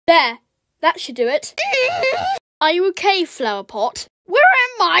That should do it. Are you okay, Flower Pot? Where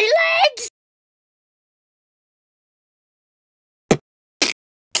are my legs?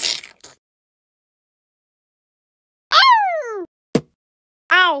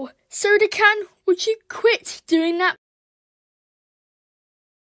 Ow! Soda Can, would you quit doing that?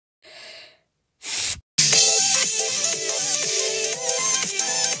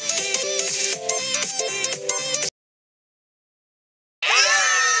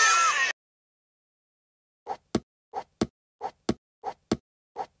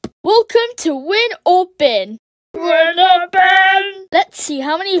 Welcome to Win or Bin. Win or Bin! Let's see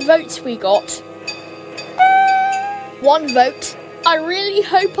how many votes we got. 1 vote. I really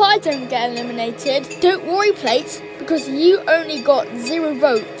hope I don't get eliminated. Don't worry, Plate, because you only got 0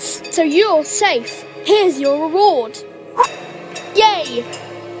 votes. So you're safe. Here's your reward. Yay!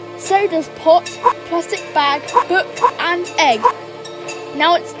 So does pot, plastic bag, book and egg.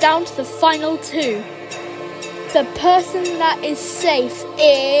 Now it's down to the final 2. The person that is safe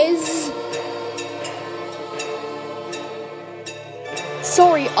is...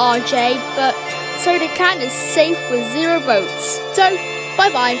 Sorry, RJ, but Soda Can is safe with 0 votes. So,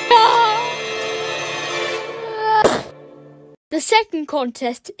 bye-bye. The second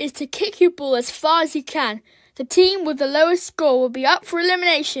contest is to kick your ball as far as you can. The team with the lowest score will be up for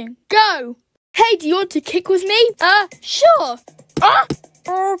elimination. Go! Hey, do you want to kick with me? Sure.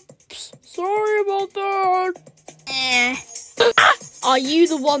 Oops, sorry about that. Are you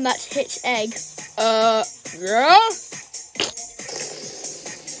the one that hit egg? Yeah?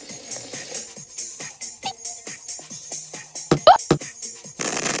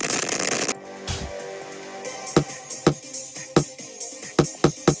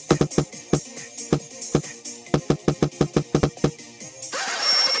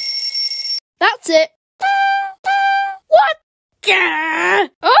 That's it. What?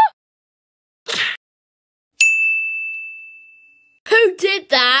 Huh? Who did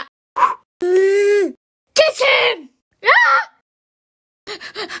that? Get him!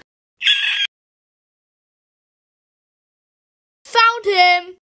 Found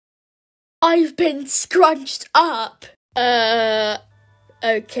him! I've been scrunched up.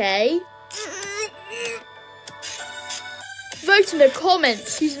 Okay. Vote in the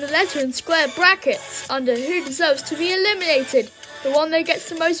comments using the letter in square brackets under who deserves to be eliminated. The one that gets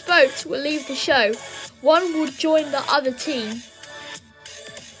the most votes will leave the show. One will join the other team.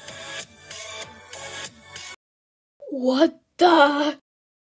 What the?